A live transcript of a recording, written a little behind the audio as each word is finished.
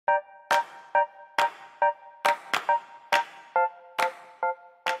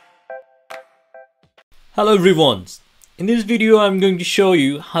Hello everyone. In this video I'm going to show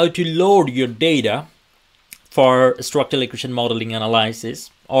you how to load your data for structural equation modeling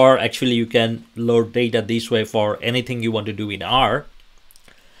analysis, or actually you can load data this way for anything you want to do in R.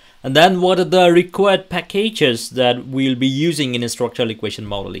 And then what are the required packages that we'll be using in a structural equation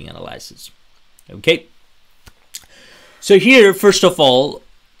modeling analysis. Okay. So here, first of all,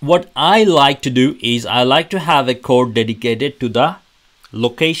 what I like to do is I like to have a code dedicated to the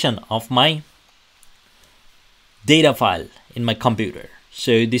location of my data file in my computer.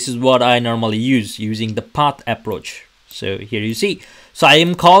 So this is what I normally use using the path approach. So here you see, so I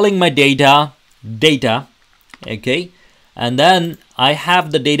am calling my data, okay, and then I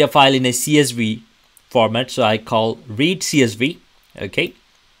have the data file in a CSV format, so I call read.csv, okay,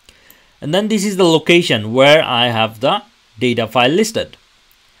 and then this is the location where I have the data file listed.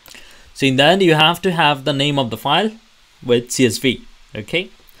 So in the end you have to have the name of the file with CSV,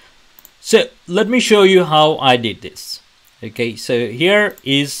 okay. So let me show you how I did this. Okay, so here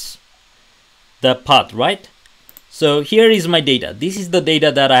is the path, right? So here is my data. This is the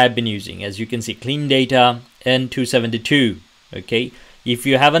data that I have been using. As you can see, clean data N272. Okay, if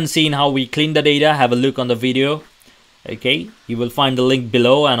you haven't seen how we clean the data, have a look on the video. Okay, you will find the link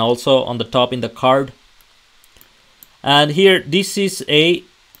below and also on the top in the card. And here, this is a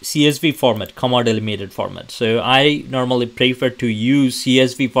CSV format, comma delimited format. So I normally prefer to use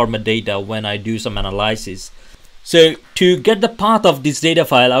CSV format data when I do some analysis. So to get the path of this data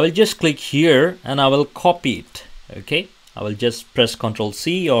file, I will just click here and I will copy it. Okay, I will just press Ctrl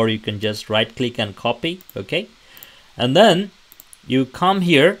C, or you can just right click and copy. Okay, and then you come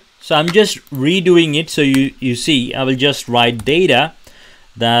here. So I'm just redoing it. So you see, I will just write data,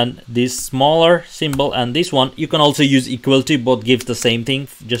 then this smaller symbol and this one. You can also use equal to, both gives the same thing,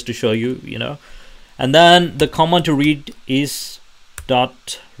 just to show you, and then the command to read is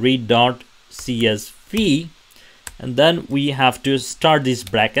read.csv, and then we have to start these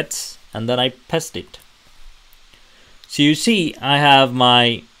brackets and then I paste it. So you see I have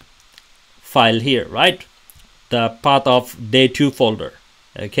my file here, right? The path of day 2 folder.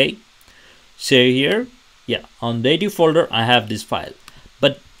 Okay, so here, yeah, on day 2 folder I have this file.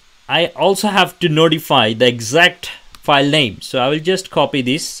 But I also have to notify the exact file name. So I will just copy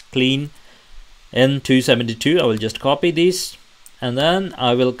this clean N272. I will just copy this and then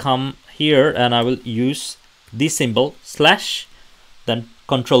I will come here and I will use this symbol slash, then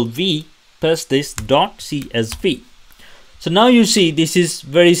Ctrl V, paste this .csv. So now you see this is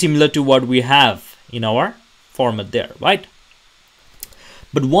very similar to what we have in our format there, right?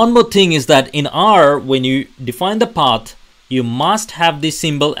 But one more thing is that in R, when you define the path, you must have this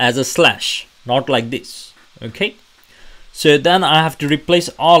symbol as a slash, not like this. Okay, so then I have to replace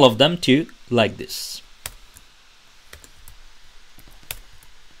all of them to like this.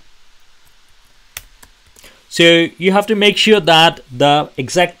 So you have to make sure that the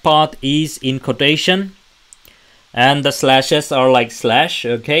exact path is in quotation and the slashes are like slash.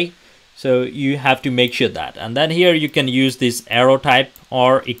 Okay, so you have to make sure that, and then here you can use this arrow type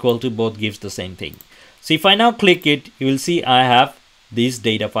or equal to, both gives the same thing. So if I now click it, you will see I have this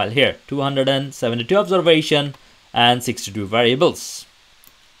data file here, 272 observation and 62 variables.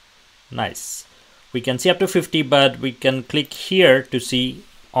 Nice. We can see up to 50, but we can click here to see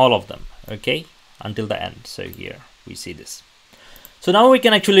all of them, okay, until the end. So here we see this. So now we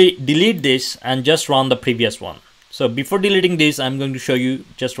can actually delete this and just run the previous one. So before deleting this, I'm going to show you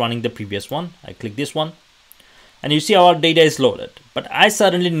just running the previous one. I click this one and you see our data is loaded, but I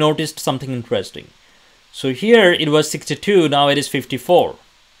suddenly noticed something interesting. So here it was 62, now it is 54.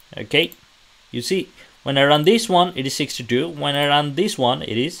 Okay, you see when I run this one it is 62, when I run this one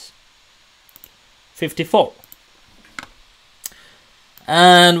it is 54.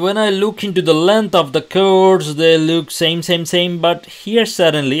 And when I look into the length of the codes, they look same, but here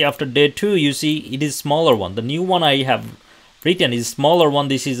suddenly after day 2 you see it is smaller one. The new one I have written is smaller one,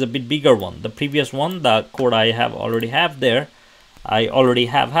 this is a bit bigger one. The previous one, the code I already have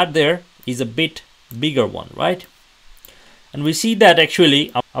had there is a bit bigger one, right? And we see that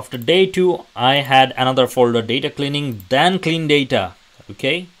actually after day 2 I had another folder, data cleaning, then clean data.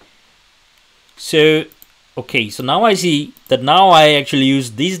 Okay, so now I see that now I actually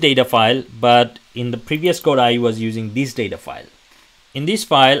use this data file, but in the previous code I was using this data file. In this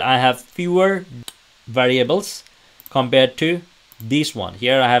file I have fewer variables compared to this one.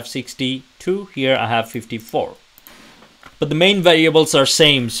 Here I have 62, here I have 54. But the main variables are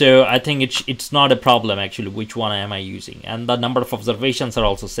same, so I think it's not a problem actually which one am I using, and the number of observations are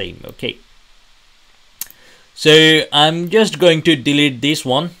also same. Okay, so I'm just going to delete this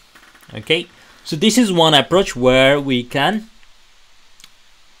one. Okay, so this is one approach where we can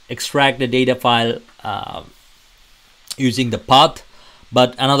extract the data file using the path.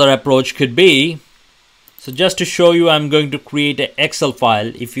 But another approach could be, so just to show you, I'm going to create an Excel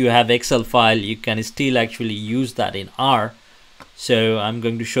file. If you have Excel file, you can still actually use that in R. So I'm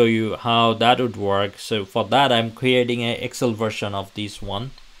going to show you how that would work. So for that, I'm creating an Excel version of this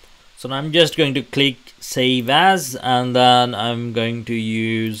one. So I'm just going to click Save As, and then I'm going to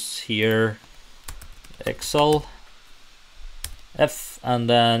use here Excel F, and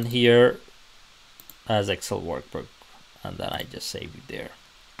then here as Excel workbook, and then I just save it there.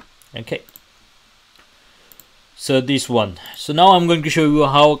 Okay. So this one. So now I'm going to show you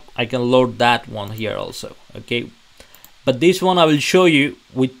how I can load that one here also. Okay. But this one I will show you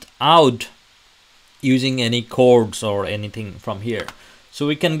without using any codes or anything from here. So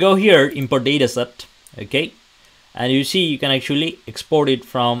we can go here, import dataset. Okay. And you see you can actually export it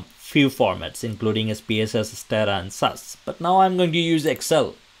from few formats, including SPSS, Stata, and SAS. But now I'm going to use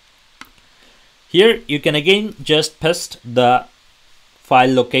Excel. Here you can again just paste the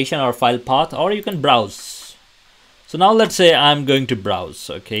file location or file path, or you can browse. So now let's say I'm going to browse.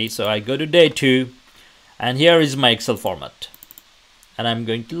 Okay, so I go to day 2, and here is my Excel format, and I'm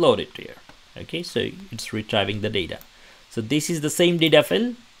going to load it here. Okay, so it's retrieving the data. So this is the same data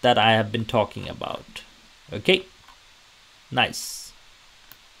file that I have been talking about. Okay, nice.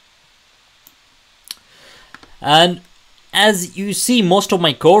 And as you see, most of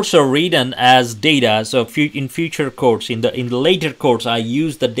my codes are written as data. So in future codes, in the later codes, I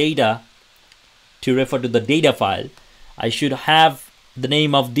use the data to refer to the data file. I should have the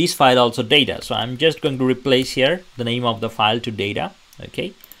name of this file also data. So I'm just going to replace here the name of the file to data.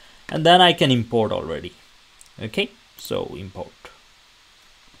 Okay, and then I can import already. Okay, so import.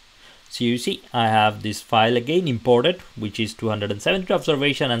 So you see I have this file again imported, which is 270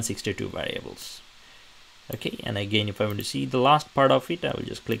 observation and 62 variables. Okay, and again, if I want to see the last part of it, I will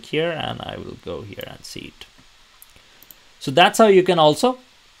just click here and I will go here and see it. So that's how you can also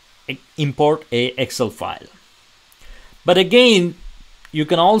import a Excel file. But again, you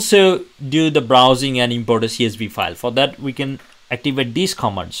can also do the browsing and import a CSV file. For that, we can activate this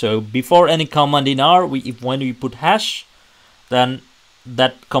command. So before any command in R, when we put hash, then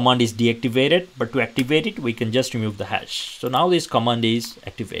that command is deactivated. But to activate it, we can just remove the hash. So now this command is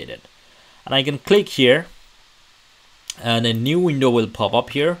activated. And I can click here and a new window will pop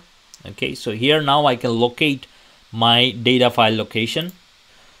up here. Okay, so here now I can locate my data file location.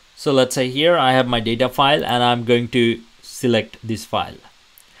 So let's say here I have my data file and I'm going to select this file.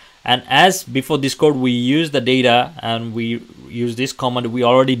 And as before this code, we use the data and we use this command, we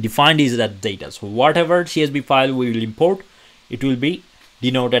already defined is that data. So whatever CSV file we will import, it will be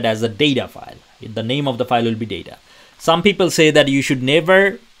denoted as a data file. The name of the file will be data. Some people say that you should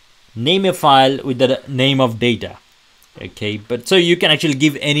never name a file with the name of data. Okay, but so you can actually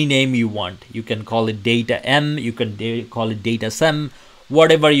give any name you want. You can call it data M, you can call it data SEM,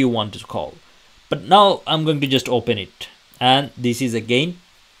 whatever you want to call. But now I'm going to just open it, and this is again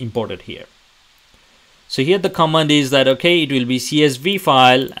imported here. So here the command is that, okay, it will be CSV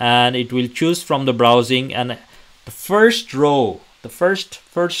file and it will choose from the browsing, and the first row, the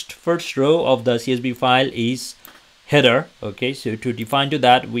first row of the CSV file is header. Okay, so to define to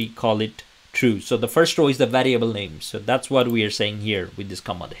that, we call it true. So the first row is the variable name. So that's what we are saying here with this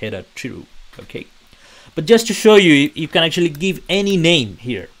command, header true. Okay, but just to show you, you can actually give any name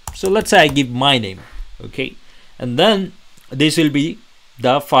here. So let's say I give my name. Okay, and then this will be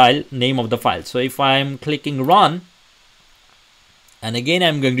the file name of the file. So if I'm clicking run, and again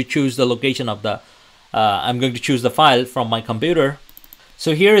I'm going to choose the location of the I'm going to choose the file from my computer.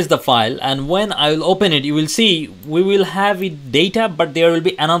 So here is the file, and when I will open it, you will see we will have it data, but there will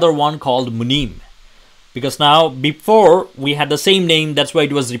be another one called Munim, because now before we had the same name, that's why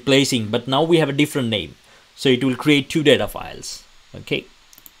it was replacing, but now we have a different name, so it will create two data files. Okay,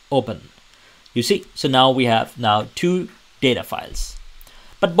 open. You see, so now we have two data files,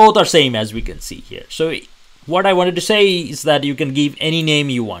 but both are same, as we can see here. So what I wanted to say is that you can give any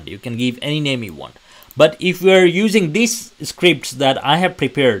name you want. You can give any name you want. But if we are using these scripts that I have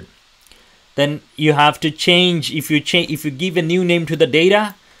prepared, then you have to change. If you give a new name to the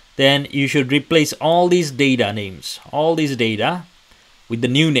data, then you should replace all these data names, all these data, with the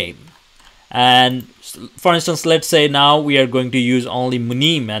new name. And for instance, let's say now we are going to use only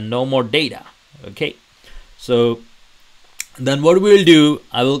Munim and no more data. Okay, so then what we will do,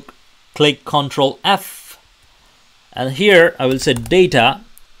 I will click Ctrl F, and here I will say data,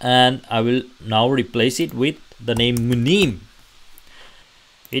 and I will now replace it with the name Munim.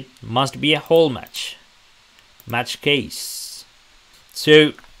 It must be a whole match case.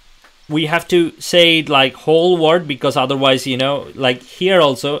 So we have to say it like whole word, because otherwise, you know, like here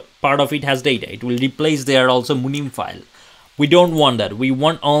also part of it has data. It will replace there also munim file. We don't want that. We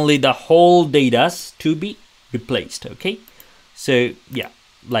want only the whole data to be replaced. Okay, so yeah,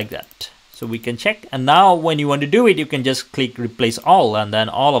 like that. So we can check, and now when you want to do it, you can just click replace all, and then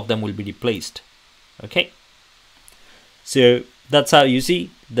all of them will be replaced. Okay, so that's how you see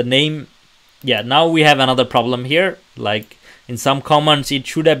the name. Yeah, now we have another problem here. Like in some commands, it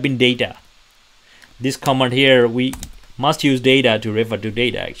should have been data. This command here, we must use data to refer to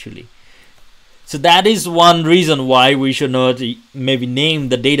data actually. So that is one reason why we should not maybe name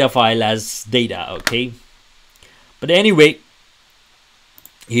the data file as data. Okay, but anyway,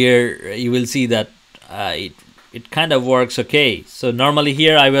 here you will see that it kind of works. Okay, so normally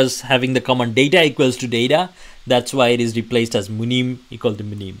here I was having the command data equals to data. That's why it is replaced as munim equal to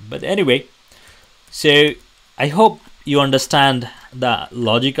munim. But anyway, so I hope you understand the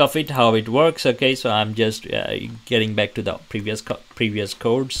logic of it, how it works. Okay, so I'm just getting back to the previous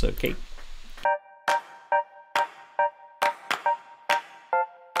codes. Okay.